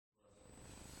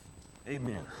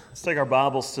Amen. Let's take our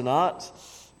Bibles tonight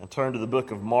and turn to the book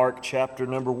of Mark, chapter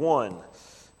number 1.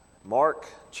 Mark,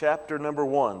 chapter number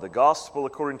 1, the Gospel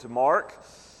according to Mark.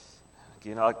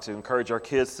 Again, I'd like to encourage our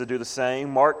kids to do the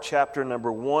same. Mark, chapter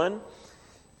number 1. And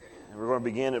we're going to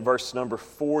begin at verse number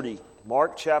 40.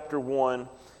 Mark, chapter 1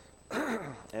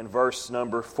 and verse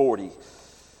number 40.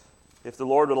 If the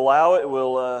Lord would allow it,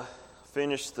 we'll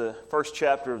finish the first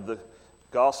chapter of the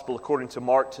Gospel according to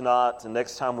Mark tonight. And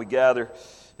next time we gather,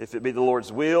 if it be the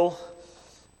Lord's will,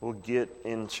 we'll get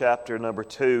in chapter number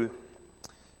 2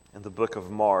 in the book of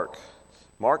Mark.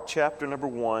 Mark chapter number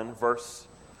 1, verse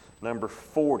number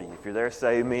 40. If you're there,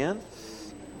 say amen.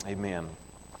 Amen.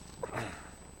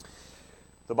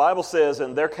 The Bible says,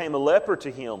 "And there came a leper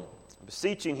to him,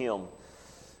 beseeching him,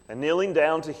 and kneeling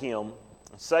down to him,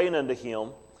 and saying unto him,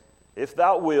 If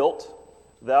thou wilt,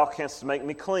 thou canst make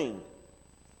me clean.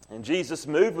 And Jesus,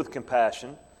 moved with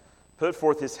compassion, put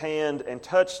forth his hand and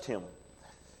touched him,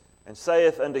 and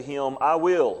saith unto him, I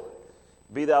will,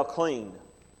 be thou clean.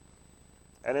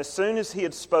 And as soon as he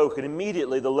had spoken,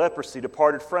 immediately the leprosy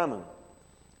departed from him,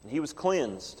 and he was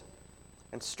cleansed.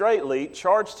 And straightly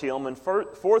charged him, and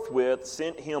forthwith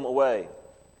sent him away,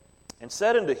 and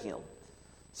said unto him,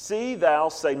 See thou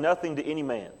say nothing to any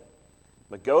man,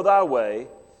 but go thy way,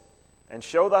 and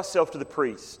show thyself to the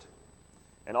priest,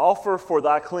 and offer for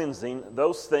thy cleansing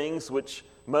those things which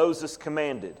Moses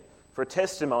commanded, for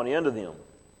testimony unto them.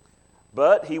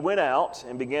 But he went out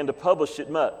and began to publish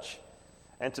it much,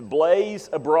 and to blaze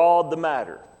abroad the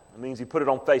matter." That means he put it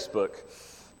on Facebook.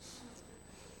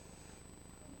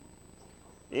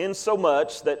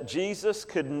 "Insomuch that Jesus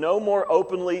could no more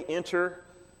openly enter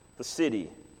the city,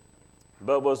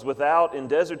 but was without in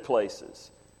desert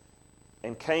places,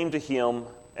 and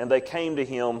they came to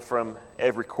him from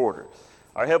every quarter."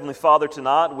 Our Heavenly Father,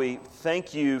 tonight we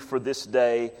thank you for this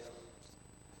day.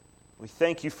 We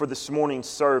thank you for this morning's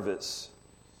service.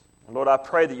 And Lord, I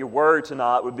pray that your word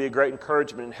tonight would be a great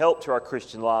encouragement and help to our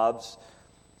Christian lives.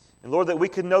 And Lord, that we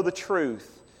could know the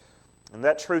truth, and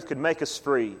that truth could make us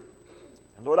free.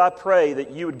 And Lord, I pray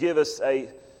that you would give us I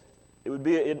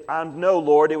know,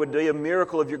 Lord, it would be a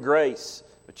miracle of your grace,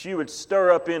 but you would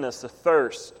stir up in us a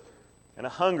thirst and a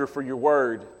hunger for your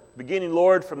word, beginning,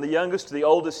 Lord, from the youngest to the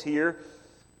oldest here.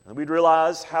 And we'd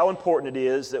realize how important it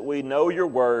is that we know your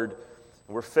word,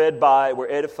 and we're fed by it, we're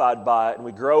edified by it, and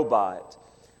we grow by it.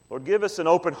 Lord, give us an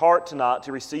open heart tonight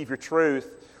to receive your truth.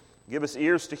 Give us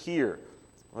ears to hear.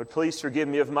 Lord, please forgive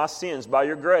me of my sins by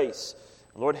your grace.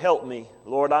 Lord, help me.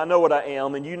 Lord, I know what I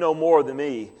am, and you know more than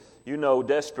me. You know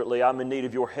desperately I'm in need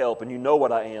of your help, and you know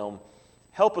what I am.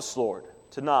 Help us, Lord,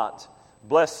 tonight.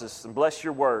 Bless us and bless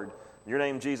your word. In your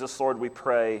name, Jesus, Lord, we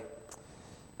pray.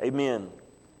 Amen.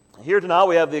 Here tonight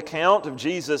we have the account of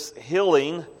Jesus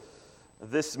healing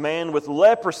this man with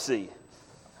leprosy.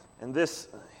 And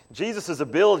Jesus'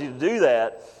 ability to do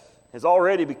that has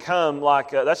already become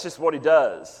that's just what he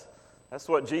does. That's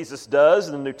what Jesus does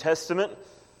in the New Testament.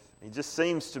 He just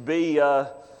seems to be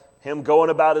him going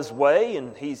about his way,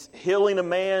 and he's healing a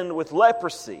man with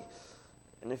leprosy.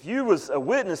 And if you was a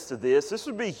witness to this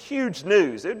would be huge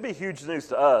news. It would be huge news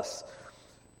to us.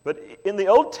 But in the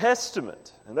Old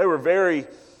Testament, and they were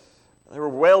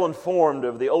well informed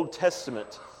of the Old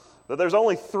Testament, but there's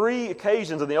only 3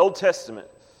 occasions in the Old Testament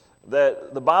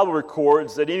that the Bible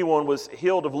records that anyone was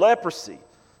healed of leprosy.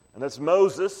 And that's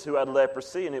Moses, who had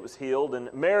leprosy, and it was healed.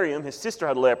 And Miriam, his sister,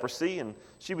 had leprosy, and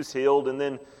she was healed. And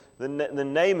then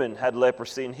Naaman had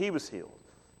leprosy, and he was healed.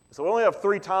 So we only have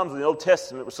 3 times in the Old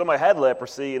Testament where somebody had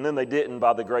leprosy, and then they didn't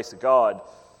by the grace of God.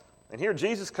 And here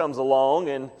Jesus comes along,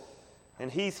 and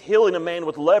he's healing a man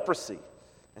with leprosy.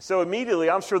 And so immediately,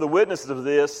 I'm sure the witnesses of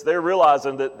this, they're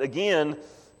realizing that, again,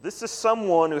 this is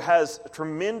someone who has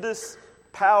tremendous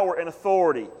power and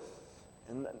authority.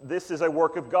 And this is a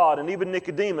work of God. And even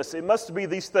Nicodemus, it must be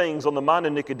these things on the mind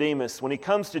of Nicodemus when he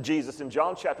comes to Jesus in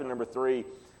John chapter number 3.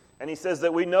 And he says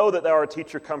that we know that thou art a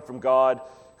teacher come from God,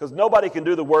 because nobody can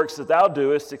do the works that thou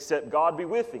doest except God be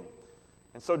with him.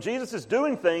 And so Jesus is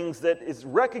doing things that is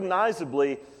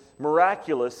recognizably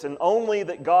miraculous and only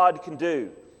that God can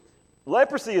do.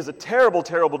 Leprosy is a terrible,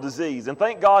 terrible disease. And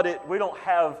thank God we don't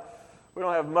have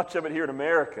much of it here in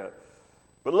America.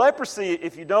 But leprosy,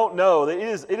 if you don't know, it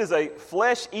is a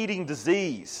flesh-eating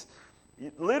disease.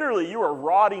 Literally, you are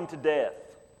rotting to death.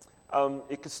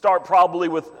 It could start probably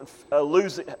with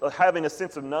having a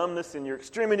sense of numbness in your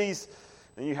extremities,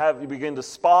 and you begin to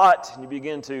spot, and you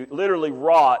begin to literally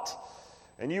rot,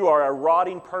 and you are a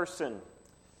rotting person.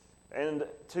 And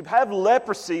to have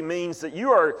leprosy means that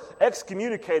you are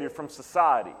excommunicated from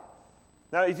society.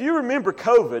 Now, if you remember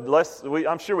COVID,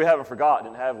 I'm sure we haven't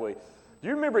forgotten it, have we? Do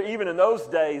you remember even in those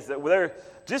days that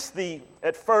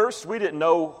at first we didn't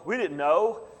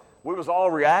know. We was all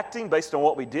reacting based on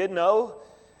what we did know.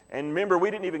 And remember,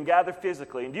 we didn't even gather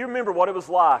physically. And do you remember what it was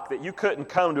like that you couldn't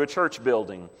come to a church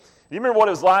building? Do you remember what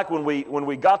it was like when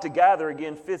we got to gather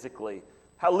again physically?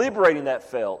 How liberating that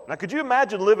felt. Now, could you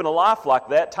imagine living a life like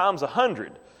that times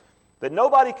 100? That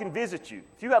nobody can visit you.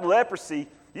 If you had leprosy,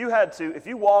 if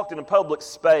you walked in a public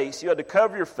space, you had to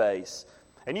cover your face,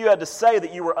 and you had to say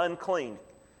that you were unclean.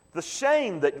 The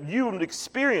shame that you would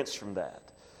experience from that.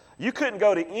 You couldn't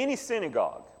go to any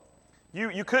synagogue.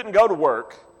 You couldn't go to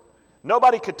work.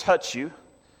 Nobody could touch you.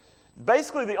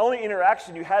 Basically, the only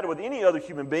interaction you had with any other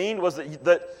human being was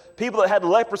that people that had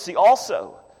leprosy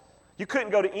also. You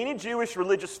couldn't go to any Jewish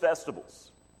religious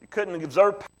festivals. You couldn't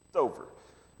observe Passover.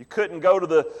 You couldn't go to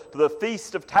the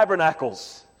Feast of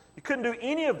Tabernacles. You couldn't do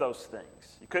any of those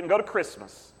things. You couldn't go to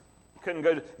Christmas. You couldn't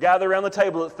go to gather around the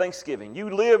table at Thanksgiving. You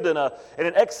lived in an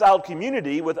exiled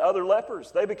community with other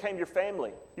lepers. They became your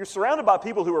family. You're surrounded by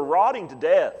people who are rotting to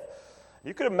death.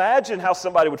 You could imagine how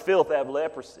somebody would feel if they have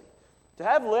leprosy. To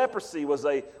have leprosy was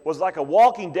like a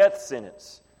walking death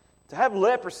sentence. To have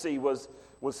leprosy was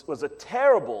a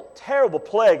terrible, terrible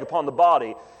plague upon the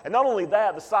body. And not only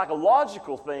that, the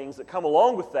psychological things that come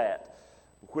along with that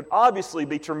would obviously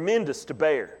be tremendous to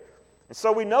bear. And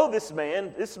so we know this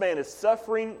man is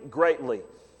suffering greatly.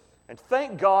 And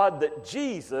thank God that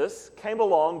Jesus came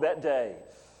along that day.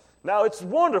 Now, it's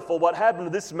wonderful what happened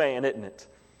to this man, isn't it?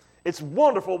 It's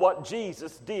wonderful what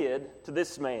Jesus did to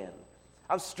this man.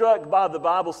 I'm struck by the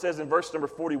Bible says in verse number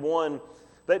 41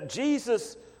 that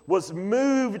Jesus was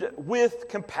moved with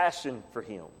compassion for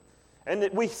him. And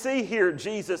that we see here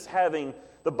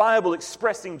the Bible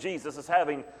expressing Jesus as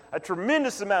having a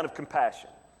tremendous amount of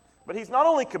compassion. But he's not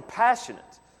only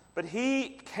compassionate, but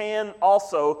he can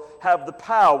also have the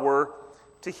power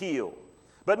to heal.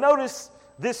 But notice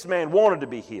this man wanted to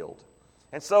be healed.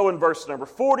 And so in verse number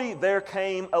 40, there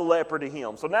came a leper to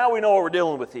him. So now we know what we're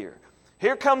dealing with here.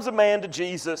 Here comes a man to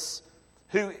Jesus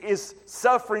who is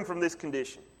suffering from this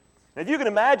condition. And if you can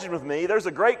imagine with me, there's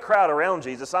a great crowd around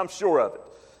Jesus, I'm sure of it.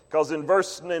 Because in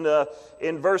verse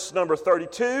number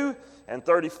 32 and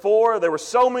 34, there were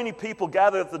so many people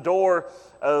gathered at the door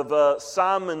of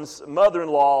Simon's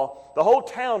mother-in-law, the whole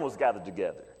town was gathered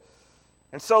together.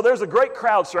 And so there's a great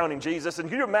crowd surrounding Jesus. And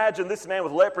can you imagine this man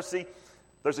with leprosy?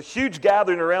 There's a huge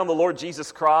gathering around the Lord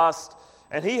Jesus Christ,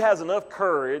 and he has enough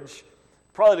courage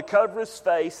probably to cover his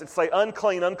face and say,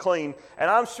 unclean, unclean. And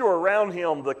I'm sure around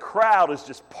him the crowd is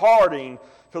just partying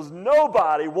because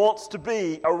nobody wants to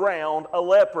be around a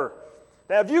leper.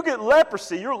 Now, if you get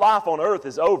leprosy, your life on earth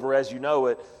is over as you know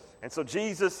it. And so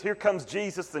here comes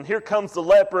Jesus, and here comes the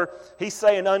leper. He's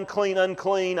saying, unclean,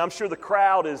 unclean. I'm sure the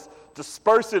crowd is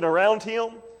dispersing around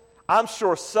him. I'm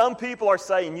sure some people are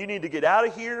saying, you need to get out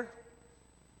of here.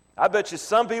 I bet you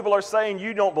some people are saying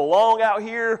you don't belong out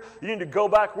here. You need to go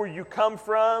back where you come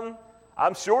from.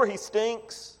 I'm sure he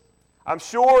stinks. I'm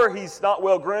sure he's not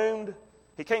well groomed.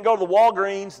 He can't go to the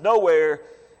Walgreens, nowhere.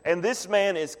 And this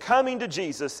man is coming to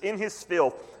Jesus in his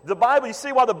filth. You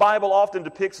see why the Bible often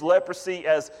depicts leprosy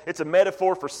as it's a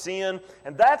metaphor for sin?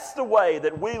 And that's the way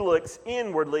that we look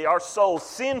inwardly, our souls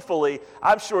sinfully.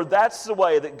 I'm sure that's the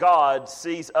way that God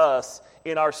sees us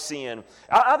in our sin.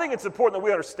 I think it's important that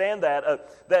we understand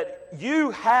that you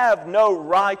have no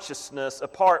righteousness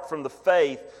apart from the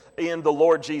faith in the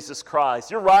Lord Jesus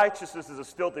Christ. Your righteousness is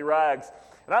as filthy rags.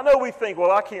 And I know we think, well,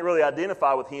 I can't really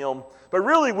identify with him, but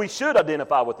really we should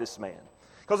identify with this man.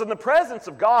 Because in the presence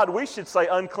of God, we should say,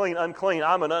 unclean, unclean,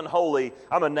 I'm an unholy,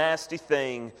 I'm a nasty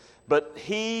thing. But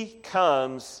he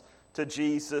comes to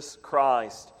Jesus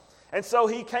Christ. And so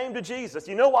he came to Jesus.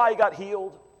 You know why he got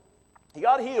healed? He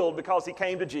got healed because he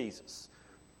came to Jesus.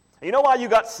 And you know why you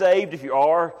got saved if you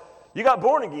are? You got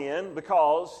born again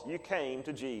because you came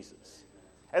to Jesus.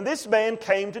 And this man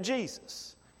came to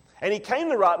Jesus. And he came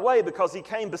the right way because he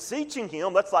came beseeching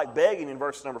him. That's like begging in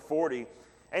verse number 40.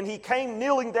 And he came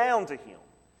kneeling down to him.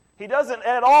 He doesn't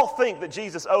at all think that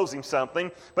Jesus owes him something,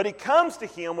 but he comes to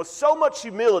him with so much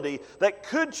humility that,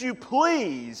 could you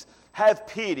please have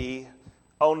pity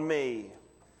on me?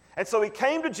 And so he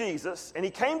came to Jesus,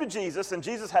 and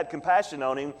Jesus had compassion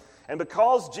on him. And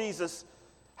because Jesus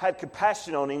had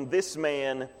compassion on him, this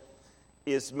man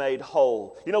is made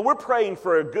whole. You know, we're praying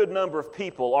for a good number of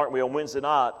people, aren't we, on Wednesday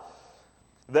night,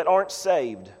 that aren't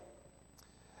saved.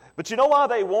 But you know why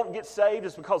they won't get saved?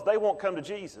 It's because they won't come to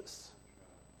Jesus.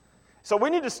 So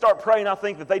we need to start praying, I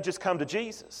think, that they just come to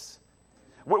Jesus.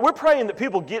 We're praying that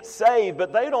people get saved,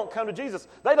 but they don't come to Jesus.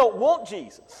 They don't want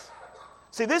Jesus.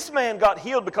 See, this man got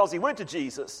healed because he went to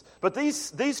Jesus. But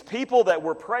these people that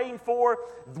we're praying for,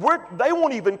 they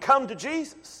won't even come to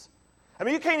Jesus. I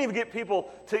mean, you can't even get people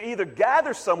to either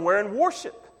gather somewhere and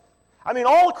worship. I mean,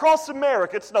 all across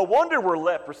America, it's no wonder we're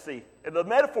leprosy. And the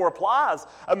metaphor applies.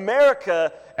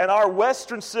 America and our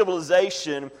Western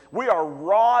civilization, we are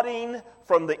rotting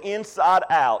from the inside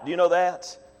out. Do you know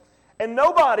that? And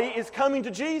nobody is coming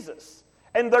to Jesus.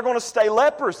 And they're going to stay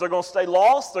lepers. They're going to stay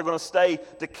lost. They're going to stay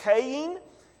decaying.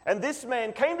 And this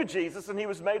man came to Jesus and he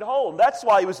was made whole. And that's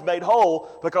why he was made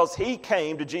whole, because he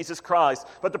came to Jesus Christ.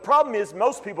 But the problem is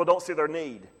most people don't see their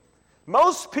need.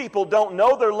 Most people don't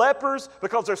know they're lepers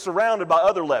because they're surrounded by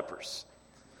other lepers.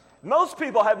 Most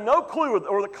people have no clue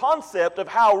or the concept of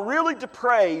how really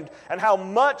depraved and how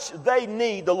much they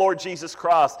need the Lord Jesus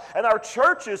Christ. And our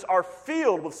churches are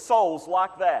filled with souls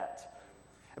like that.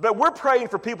 But we're praying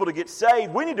for people to get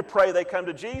saved. We need to pray they come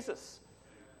to Jesus.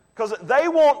 Because they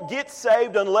won't get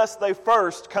saved unless they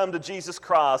first come to Jesus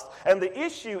Christ. And the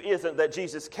issue isn't that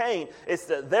Jesus came, it's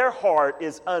that their heart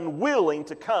is unwilling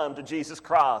to come to Jesus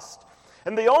Christ.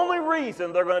 And the only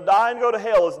reason they're going to die and go to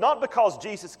hell is not because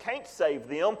Jesus can't save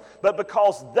them, but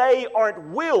because they aren't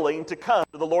willing to come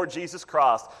to the Lord Jesus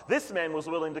Christ. This man was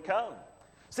willing to come.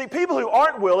 See, people who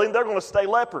aren't willing, they're going to stay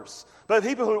lepers. But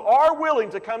people who are willing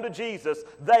to come to Jesus,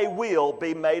 they will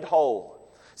be made whole.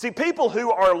 See, people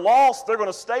who are lost, they're going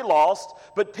to stay lost.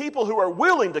 But people who are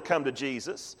willing to come to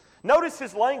Jesus, notice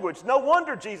his language. No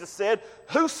wonder Jesus said,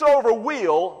 whosoever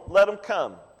will, let him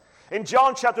come. In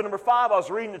John chapter number 5, I was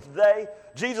reading it today,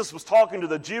 Jesus was talking to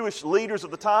the Jewish leaders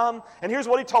of the time, and here's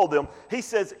what he told them. He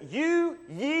says,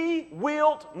 ye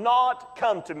wilt not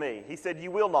come to me. He said,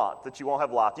 you will not, that you won't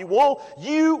have life.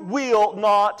 You will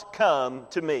not come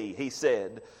to me, he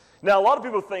said. Now, a lot of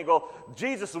people think, well,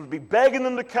 Jesus would be begging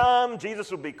them to come. Jesus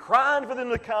would be crying for them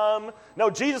to come. No,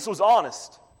 Jesus was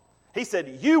honest. He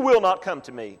said, you will not come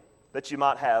to me, that you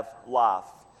might have life.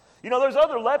 You know, there's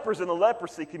other lepers in the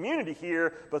leprosy community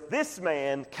here, but this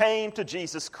man came to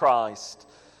Jesus Christ.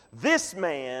 This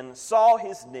man saw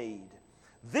his need.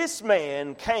 This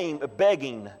man came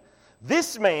begging.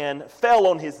 This man fell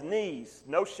on his knees,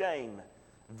 no shame.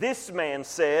 This man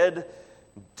said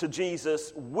to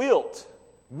Jesus,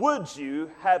 would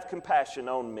you have compassion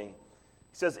on me? He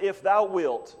says, if thou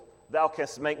wilt, thou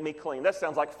canst make me clean. That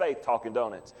sounds like faith talking,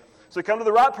 don't it? So he come to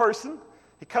the right person.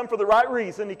 He came for the right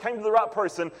reason, he came to the right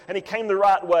person, and he came the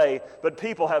right way. But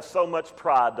people have so much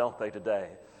pride, don't they, today?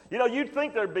 You know, you'd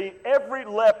think there'd be every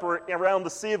leper around the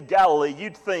Sea of Galilee,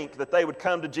 you'd think that they would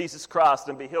come to Jesus Christ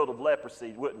and be healed of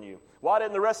leprosy, wouldn't you? Why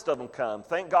didn't the rest of them come?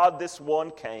 Thank God this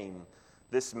one came.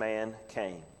 This man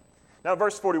came. Now, in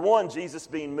verse 41, Jesus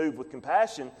being moved with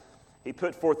compassion, he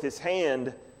put forth his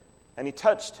hand and he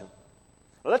touched him.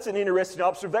 Well, that's an interesting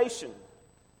observation.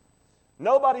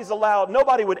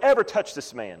 Nobody would ever touch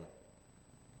this man.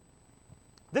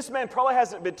 This man probably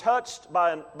hasn't been touched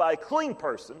by a clean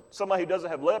person, somebody who doesn't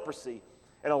have leprosy,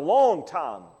 in a long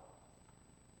time.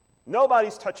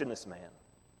 Nobody's touching this man.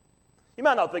 You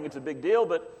might not think it's a big deal,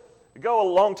 but go a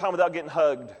long time without getting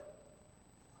hugged.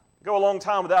 Go a long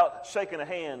time without shaking a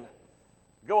hand.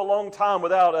 Go a long time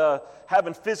without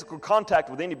having physical contact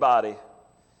with anybody.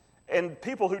 And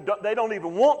people who they don't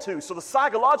even want to. So the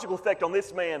psychological effect on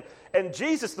this man, and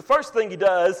Jesus, the first thing he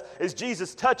does is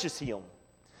Jesus touches him.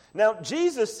 Now,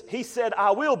 Jesus, he said,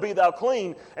 I will be thou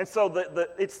clean. And so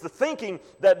it's the thinking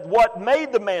that what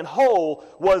made the man whole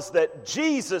was that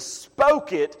Jesus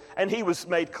spoke it and he was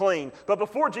made clean. But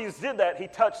before Jesus did that, he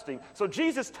touched him. So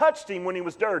Jesus touched him when he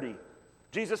was dirty.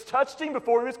 Jesus touched him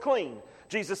before he was clean.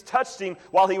 Jesus touched him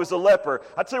while he was a leper.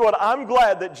 I tell you what, I'm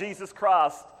glad that Jesus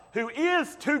Christ, who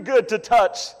is too good to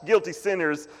touch guilty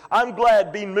sinners, I'm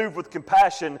glad being moved with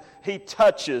compassion, he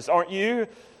touches, aren't you?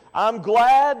 I'm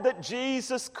glad that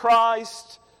Jesus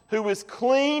Christ, who is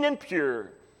clean and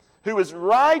pure, who is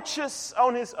righteous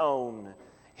on his own,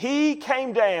 he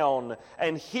came down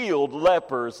and healed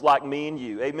lepers like me and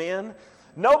you. Amen?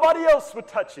 Nobody else would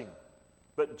touch him,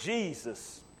 but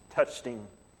Jesus touched him.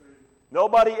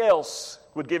 Nobody else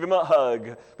would give him a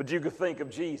hug, but you could think of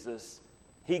Jesus.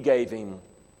 He gave him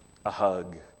a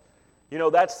hug. You know,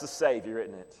 that's the Savior,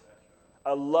 isn't it?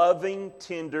 A loving,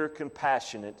 tender,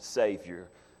 compassionate Savior.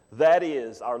 That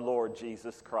is our Lord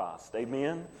Jesus Christ.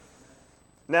 Amen?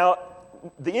 Now,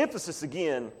 the emphasis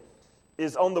again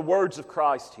is on the words of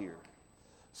Christ here.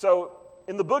 So,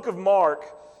 in the book of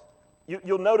Mark,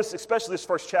 you'll notice, especially this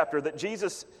first chapter, that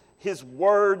Jesus, his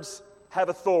words have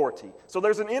authority. So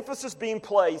there's an emphasis being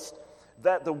placed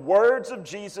that the words of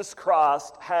Jesus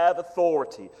Christ have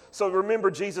authority. So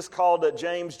remember, Jesus called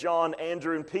James, John,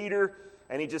 Andrew, and Peter,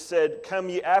 and he just said, come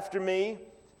ye after me.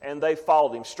 and they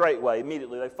followed him straightway.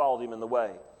 Immediately they followed him in the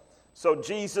way. So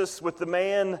Jesus, with the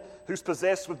man who's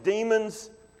possessed with demons,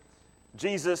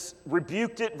 Jesus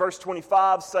rebuked it, verse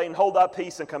 25, saying, "Hold thy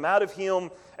peace and come out of him."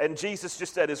 And Jesus,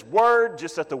 just at his word,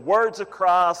 just at the words of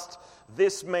Christ,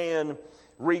 this man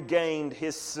regained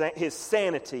his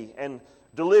sanity and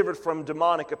delivered from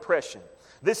demonic oppression.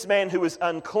 This man who is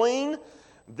unclean,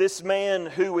 this man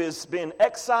who has been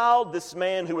exiled, this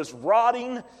man who is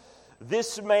rotting,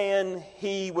 this man,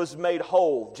 he was made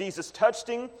whole. Jesus touched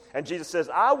him, and Jesus says,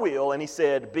 "I will," and he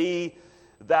said, "Be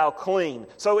thou clean."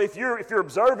 So if you're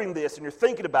observing this and you're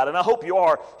thinking about it, and I hope you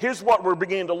are, here's what we're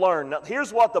beginning to learn. Now,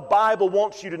 here's what the Bible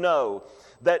wants you to know,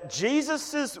 that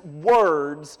Jesus'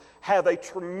 words have a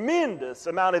tremendous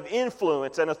amount of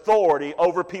influence and authority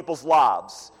over people's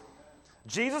lives.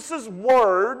 Jesus'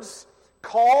 words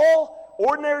call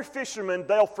ordinary fishermen,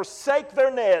 they'll forsake their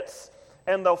nets,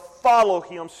 and they'll follow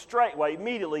him straightway,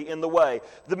 immediately in the way.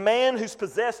 The man who's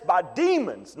possessed by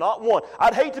demons, not one.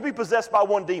 I'd hate to be possessed by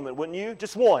one demon, wouldn't you?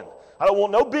 Just one. I don't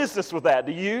want no business with that,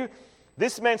 do you?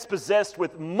 This man's possessed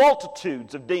with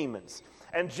multitudes of demons.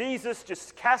 And Jesus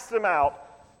just cast them out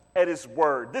at his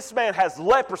word. This man has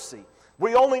leprosy.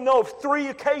 We only know of 3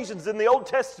 occasions in the Old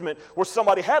Testament where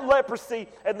somebody had leprosy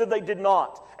and then they did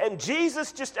not. And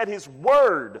Jesus, just at his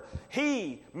word,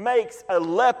 he makes a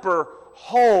leper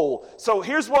whole. So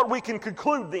here's what we can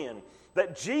conclude then,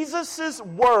 that Jesus'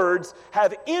 words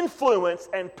have influence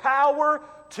and power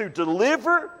to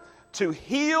deliver, to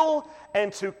heal,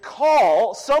 and to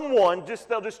call someone,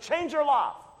 they'll just change their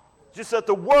life, just at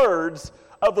the words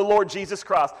of the Lord Jesus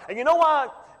Christ. And you know why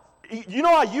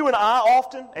you and I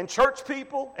often, and church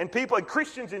people, and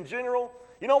Christians in general,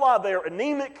 you know why they're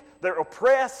anemic, they're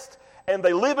oppressed, and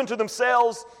they live into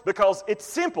themselves? Because it's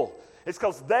simple. It's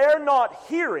because they're not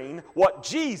hearing what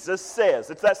Jesus says.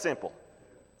 It's that simple.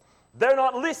 They're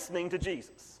not listening to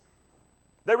Jesus.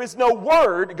 There is no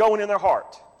word going in their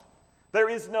heart. There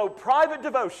is no private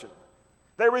devotion.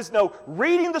 There is no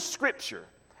reading the Scripture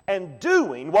and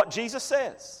doing what Jesus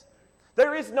says.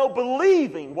 There is no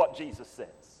believing what Jesus says.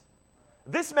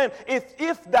 This man,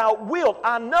 if thou wilt,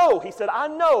 I know, he said, I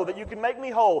know that you can make me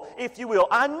whole if you will.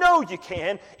 I know you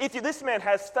can. This man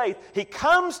has faith. He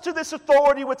comes to this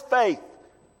authority with faith.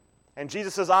 And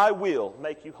Jesus says, I will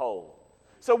make you whole.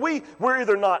 So we're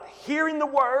either not hearing the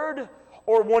word,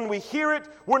 or when we hear it,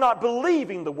 we're not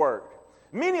believing the word.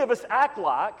 Many of us act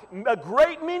like, a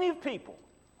great many of people,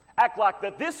 act like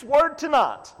that this word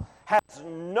tonight has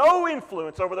no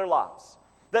influence over their lives.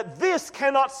 That this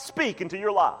cannot speak into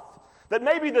your life. That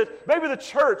maybe the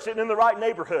church isn't in the right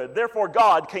neighborhood, therefore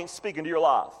God can't speak into your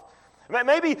life.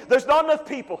 Maybe there's not enough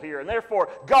people here, and therefore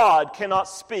God cannot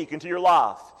speak into your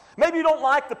life. Maybe you don't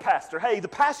like the pastor. Hey, the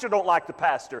pastor don't like the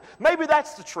pastor. Maybe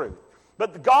that's the truth.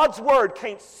 But God's word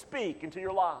can't speak into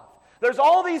your life. There's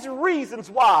all these reasons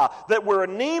why that we're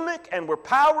anemic and we're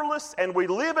powerless and we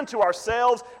live into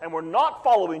ourselves and we're not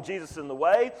following Jesus in the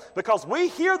way, because we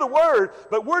hear the word,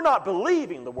 but we're not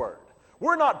believing the word.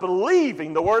 We're not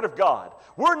believing the word of God.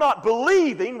 We're not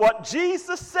believing what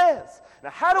Jesus says.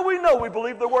 Now, how do we know we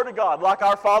believe the word of God? Like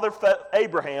our father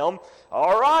Abraham,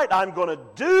 all right, I'm going to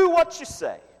do what you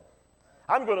say.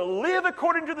 I'm going to live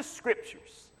according to the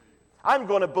Scriptures. I'm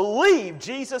going to believe,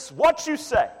 Jesus, what you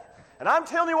say. And I'm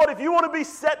telling you what, if you want to be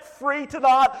set free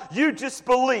tonight, you just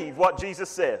believe what Jesus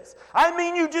says. I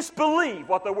mean, you just believe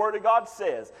what the Word of God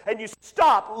says. And you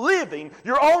stop living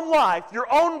your own life,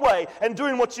 your own way, and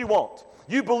doing what you want.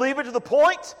 You believe it to the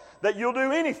point that you'll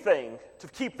do anything to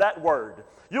keep that word.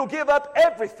 You'll give up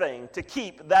everything to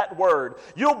keep that word.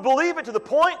 You'll believe it to the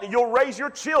point that you'll raise your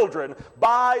children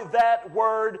by that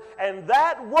word. And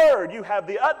that word, you have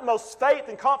the utmost faith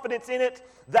and confidence in it.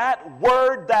 That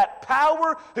word, that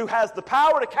power, who has the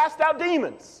power to cast out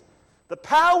demons. The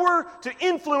power to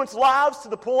influence lives to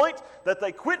the point that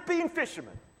they quit being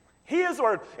fishermen. His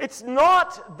word. It's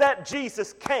not that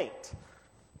Jesus can't.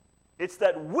 It's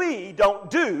that we don't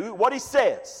do what he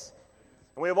says.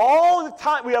 And we have all the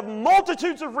time, we have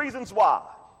multitudes of reasons why.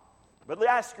 But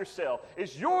ask yourself,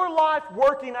 is your life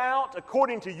working out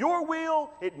according to your will?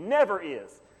 It never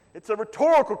is. It's a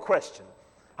rhetorical question.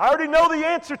 I already know the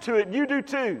answer to it, and you do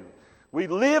too. We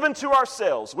live into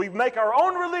ourselves. We make our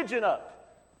own religion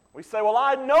up. We say, well,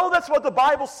 I know that's what the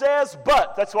Bible says,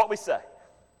 but that's what we say.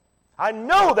 I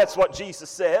know that's what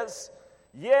Jesus says.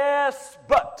 Yes,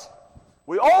 but.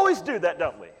 We always do that,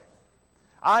 don't we?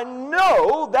 I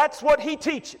know that's what he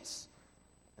teaches.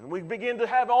 And we begin to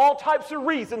have all types of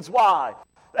reasons why.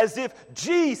 As if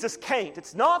Jesus can't.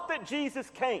 It's not that Jesus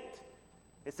can't.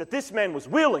 It's that this man was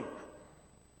willing.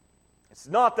 It's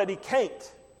not that he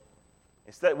can't.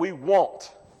 It's that we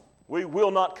won't. We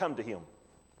will not come to him.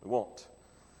 We won't.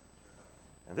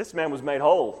 And this man was made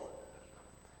whole.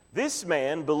 This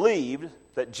man believed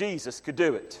that Jesus could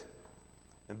do it.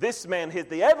 And this man hid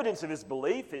the evidence of his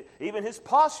belief, even his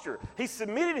posture. He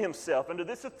submitted himself under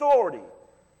this authority.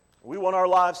 We want our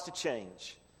lives to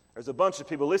change. There's a bunch of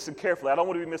people, listen carefully, I don't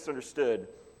want to be misunderstood.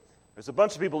 There's a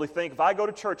bunch of people who think, if I go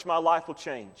to church, my life will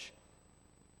change.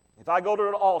 If I go to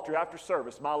an altar after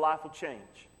service, my life will change.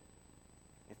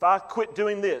 If I quit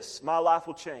doing this, my life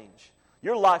will change.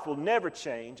 Your life will never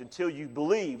change until you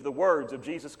believe the words of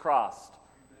Jesus Christ.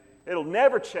 It'll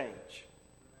never change.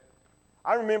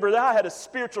 I remember that I had a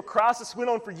spiritual crisis, went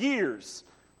on for years.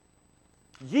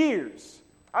 Years.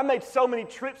 I made so many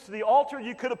trips to the altar,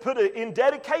 you could have put it in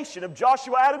dedication of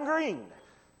Joshua Adam Green.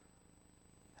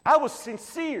 I was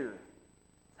sincere.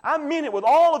 I meant it with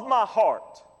all of my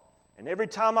heart. And every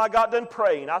time I got done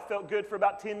praying, I felt good for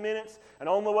about 10 minutes, and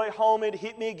on the way home, it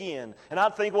hit me again. And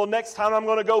I'd think, well, next time I'm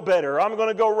going to go better, or I'm going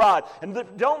to go right. And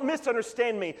don't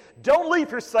misunderstand me. Don't leave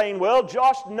here saying, well,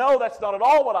 Josh, no, that's not at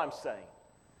all what I'm saying.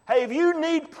 Hey, if you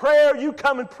need prayer, you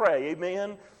come and pray,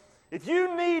 amen? If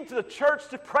you need the church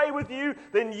to pray with you,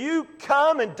 then you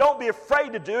come, and don't be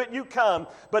afraid to do it, you come.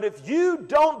 But if you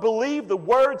don't believe the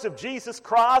words of Jesus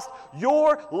Christ,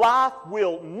 your life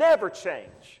will never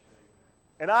change.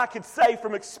 And I could say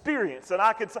from experience, and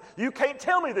I could say, you can't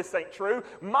tell me this ain't true.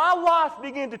 My life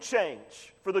began to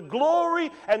change for the glory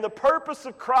and the purpose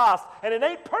of Christ. And it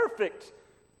ain't perfect.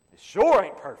 It sure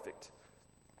ain't perfect.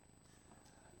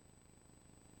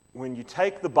 When you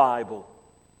take the Bible,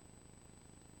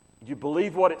 you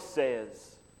believe what it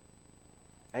says,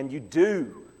 and you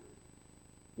do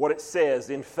what it says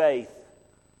in faith,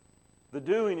 the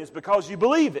doing is because you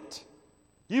believe it.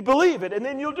 You believe it, and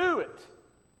then you'll do it.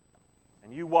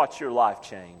 And you watch your life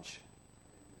change.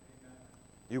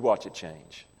 You watch it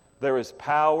change. There is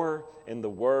power in the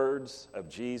words of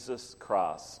Jesus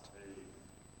Christ.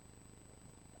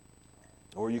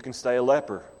 Or you can stay a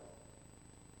leper.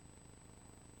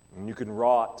 And you can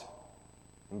rot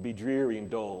and be dreary and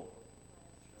dull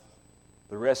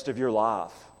the rest of your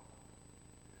life.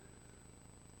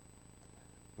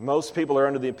 Most people are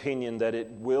under the opinion that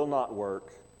it will not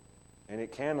work and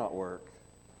it cannot work.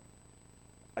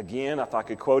 Again, if I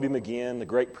could quote him again, the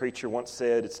great preacher once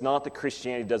said, it's not that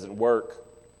Christianity doesn't work.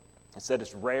 He said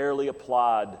it's rarely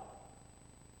applied.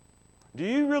 Do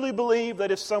you really believe that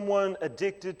if someone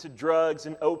addicted to drugs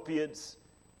and opiates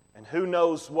and who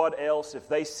knows what else, if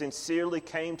they sincerely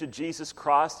came to Jesus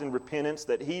Christ in repentance,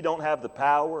 that He don't have the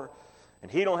power and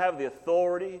He don't have the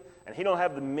authority and He don't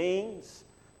have the means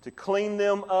to clean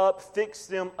them up, fix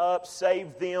them up,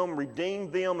 save them,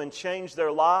 redeem them, and change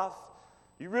their life?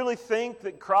 You really think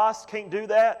that Christ can't do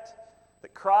that?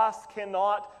 That Christ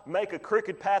cannot make a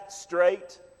crooked path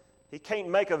straight? He can't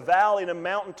make a valley and a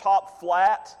mountaintop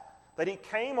flat? That He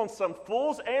came on some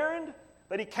fool's errand?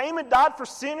 That He came and died for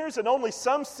sinners, and only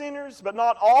some sinners, but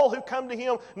not all who come to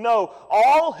Him? No,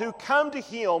 all who come to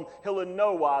Him, He'll in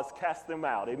no wise cast them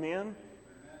out. Amen? Amen.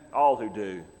 All who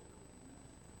do.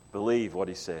 Believe what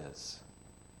He says.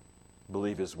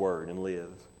 Believe His word and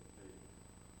live.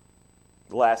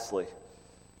 Lastly,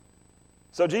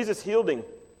 so Jesus healed him.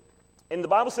 And the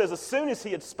Bible says as soon as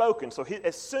He had spoken, so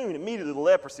immediately the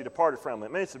leprosy departed from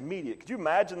him. Man, it's immediate. Could you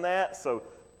imagine that? So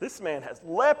this man has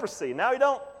leprosy. Now he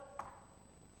don't.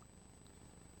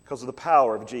 Because of the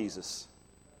power of Jesus.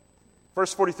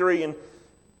 Verse 43, and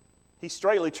He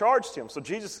straightly charged him. So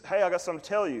Jesus, hey, I got something to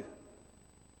tell you.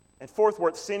 And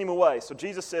forthwith sent him away. So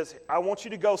Jesus says, I want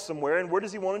you to go somewhere. And where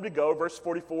does He want him to go? Verse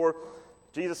 44,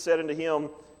 Jesus said unto him,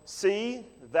 See,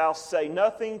 thou say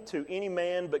nothing to any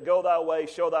man, but go thy way,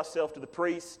 show thyself to the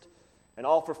priest, and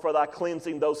offer for thy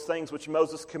cleansing those things which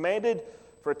Moses commanded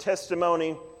for a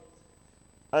testimony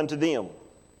unto them.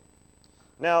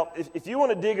 Now, if you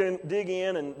want to dig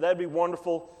in, and that'd be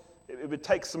wonderful, it would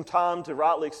take some time to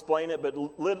rightly explain it, but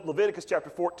Leviticus chapter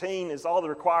 14 is all the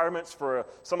requirements for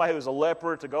somebody who's a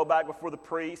leper to go back before the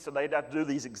priest, and they'd have to do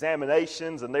these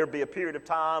examinations, and there'd be a period of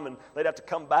time, and they'd have to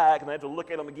come back, and they'd have to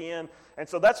look at them again. And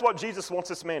so that's what Jesus wants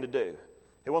this man to do.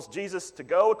 He wants Jesus to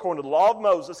go according to the law of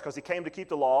Moses, because he came to keep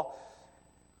the law,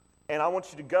 and I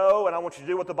want you to go, and I want you to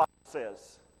do what the Bible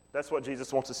says. That's what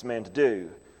Jesus wants this man to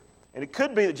do. And it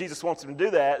could be that Jesus wants him to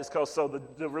do that is because so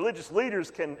the religious leaders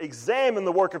can examine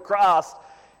the work of Christ,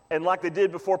 and like they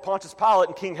did before Pontius Pilate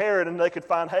and King Herod, and they could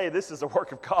find, hey, this is the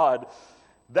work of God.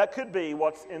 That could be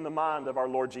what's in the mind of our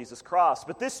Lord Jesus Christ.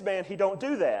 But this man, he don't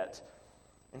do that.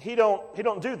 And he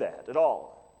don't do that at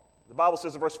all. The Bible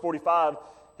says in verse 45,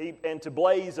 and to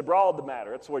blaze abroad the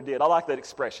matter. That's what he did. I like that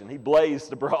expression. He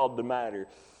blazed abroad the matter.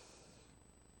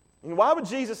 And why would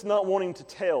Jesus not want him to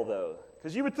tell, though?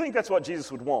 Because you would think that's what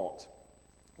Jesus would want.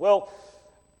 Well,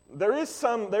 there is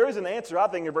an answer, I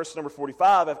think, in verse number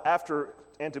 45, after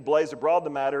and to blaze abroad the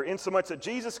matter, insomuch that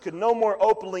Jesus could no more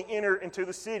openly enter into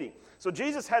the city. So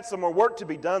Jesus had some more work to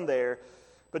be done there,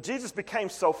 but Jesus became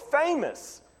so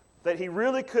famous that he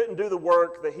really couldn't do the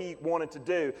work that he wanted to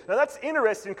do. Now that's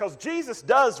interesting because Jesus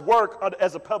does work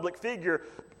as a public figure,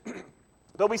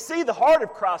 but we see the heart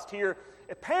of Christ here.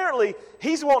 Apparently,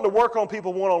 he's wanting to work on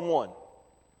people one-on-one.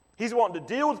 He's wanting to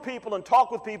deal with people and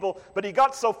talk with people, but he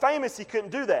got so famous he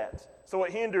couldn't do that. So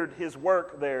it hindered his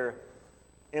work there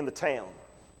in the town.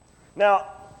 Now,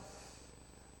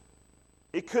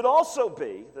 it could also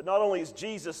be that not only is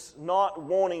Jesus not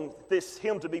wanting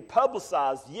him to be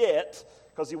publicized yet,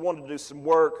 because he wanted to do some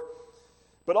work,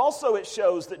 but also it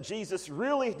shows that Jesus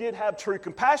really did have true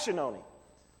compassion on him.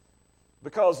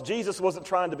 Because Jesus wasn't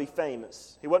trying to be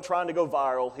famous. He wasn't trying to go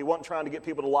viral. He wasn't trying to get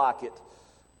people to like it.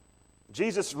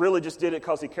 Jesus really just did it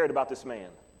because he cared about this man.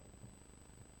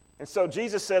 And so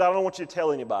Jesus said, I don't want you to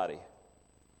tell anybody.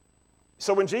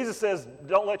 So when Jesus says,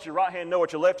 don't let your right hand know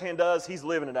what your left hand does, he's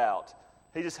living it out.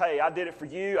 He just, hey, I did it for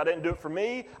you. I didn't do it for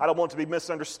me. I don't want it to be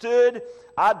misunderstood.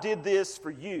 I did this for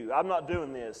you. I'm not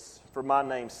doing this for my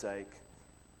name's sake.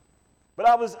 But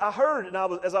I heard, and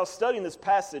as I was studying this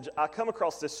passage, I come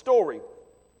across this story.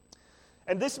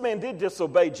 And this man did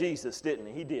disobey Jesus, didn't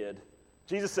he? He did.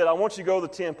 Jesus said, I want you to go to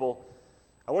the temple.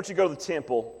 I want you to go to the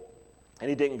temple. And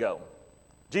he didn't go.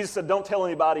 Jesus said, don't tell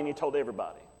anybody, and he told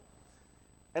everybody.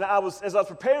 And as I was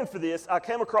preparing for this, I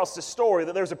came across this story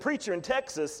that there was a preacher in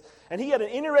Texas, and he had an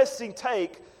interesting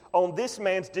take on this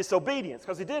man's disobedience,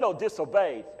 because he did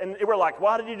disobey. And we're like,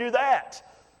 why did he do that?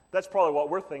 That's probably what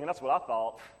we're thinking. That's what I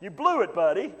thought. You blew it,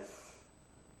 buddy.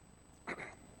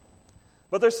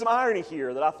 But there's some irony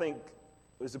here that I think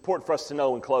is important for us to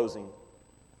know in closing.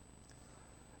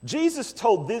 Jesus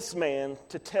told this man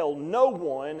to tell no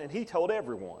one, and he told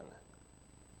everyone.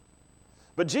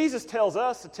 But Jesus tells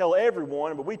us to tell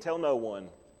everyone, but we tell no one.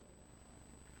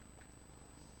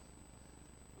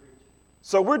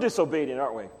 So we're disobedient,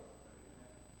 aren't we?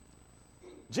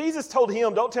 Jesus told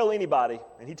him, don't tell anybody,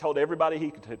 and he told everybody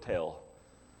he could tell.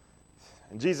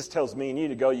 And Jesus tells me and you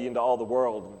to go ye into all the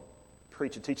world and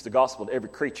preach and teach the gospel to every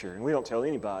creature, and we don't tell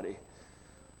anybody.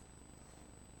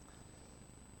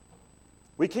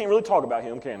 We can't really talk about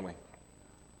him, can we?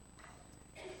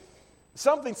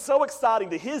 Something so exciting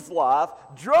to his life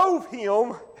drove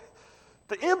him,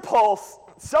 the impulse,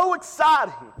 so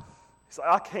exciting. He's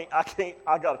like,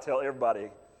 I got to tell everybody.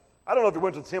 I don't know if he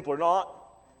went to the temple or not.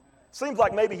 Seems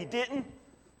like maybe he didn't.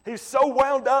 He was so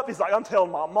wound up, he's like, I'm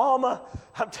telling my mama,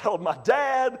 I'm telling my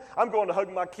dad, I'm going to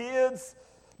hug my kids.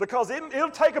 Because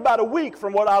it'll take about a week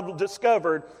from what I've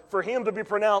discovered for him to be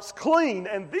pronounced clean,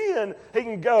 and then he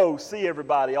can go see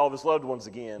everybody, all of his loved ones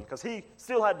again, because he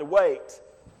still had to wait.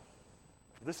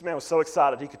 This man was so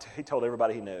excited, he told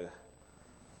everybody he knew.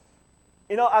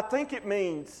 You know, I think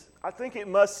it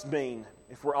must mean,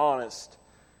 if we're honest,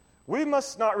 we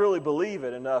must not really believe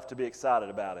it enough to be excited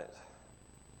about it.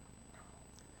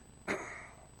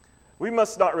 We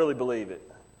must not really believe it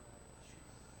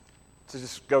to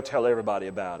just go tell everybody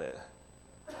about it.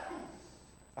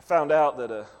 I found out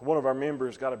that one of our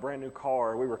members got a brand new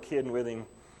car. We were kidding with him.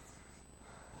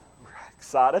 We're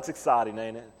excited. That's exciting,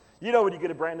 ain't it? You know when you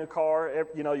get a brand new car,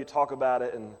 you talk about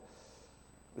it, and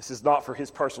this is not for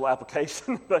his personal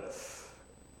application, but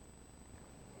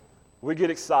we get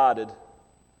excited.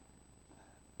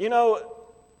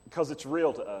 Because it's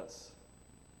real to us.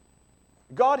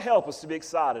 God help us to be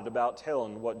excited about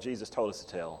telling what Jesus told us to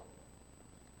tell.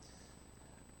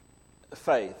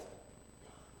 Faith.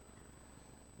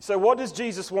 So what does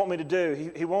Jesus want me to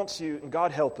do? He wants you, and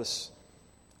God help us,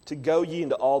 to go ye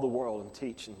into all the world and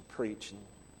teach and preach and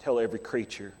tell every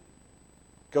creature.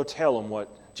 Go tell them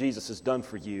what Jesus has done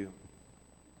for you.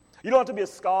 You don't have to be a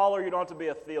scholar. You don't have to be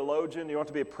a theologian. You don't have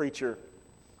to be a preacher.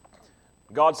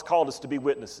 God's called us to be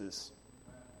witnesses.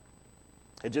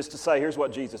 And just to say, here's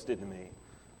what Jesus did to me.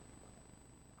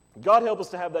 God help us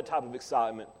to have that type of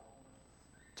excitement,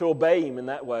 to obey Him in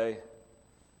that way.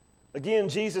 Again,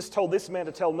 Jesus told this man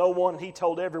to tell no one. He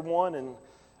told everyone, and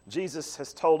Jesus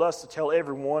has told us to tell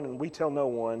everyone, and we tell no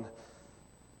one.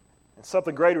 And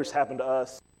something greater has happened to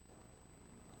us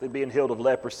than being healed of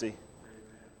leprosy.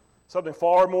 Something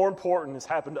far more important has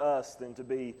happened to us than to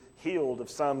be healed of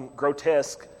some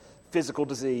grotesque physical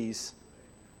disease.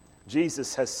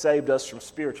 Jesus has saved us from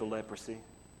spiritual leprosy.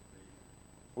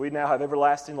 We now have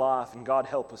everlasting life, and God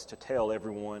help us to tell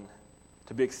everyone,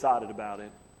 to be excited about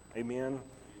it. Amen?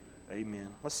 Amen.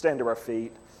 Let's stand to our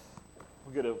feet.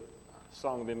 We'll get a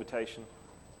song of invitation.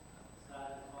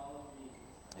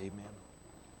 Amen.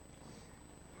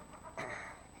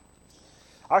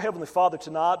 Our Heavenly Father,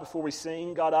 tonight, before we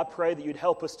sing, God, I pray that you'd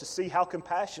help us to see how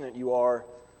compassionate you are.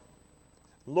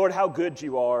 Lord, how good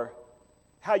you are.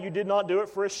 How you did not do it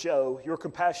for a show. Your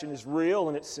compassion is real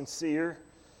and it's sincere.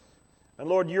 And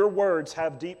Lord, your words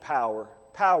have deep power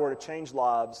to change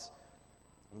lives.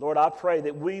 And Lord, I pray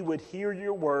that we would hear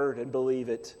your word and believe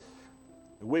it.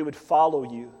 And we would follow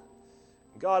you.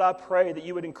 God, I pray that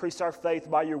you would increase our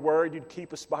faith by your word. You'd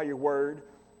keep us by your word.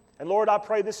 And Lord, I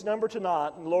pray this number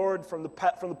tonight, and Lord, from the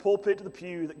pulpit to the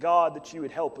pew, that God, that you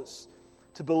would help us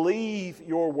to believe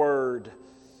your word,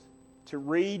 to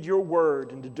read your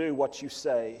word, and to do what you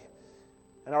say.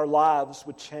 And our lives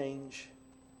would change.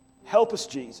 Help us,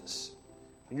 Jesus.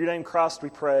 In your name, Christ, we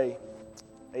pray.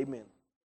 Amen.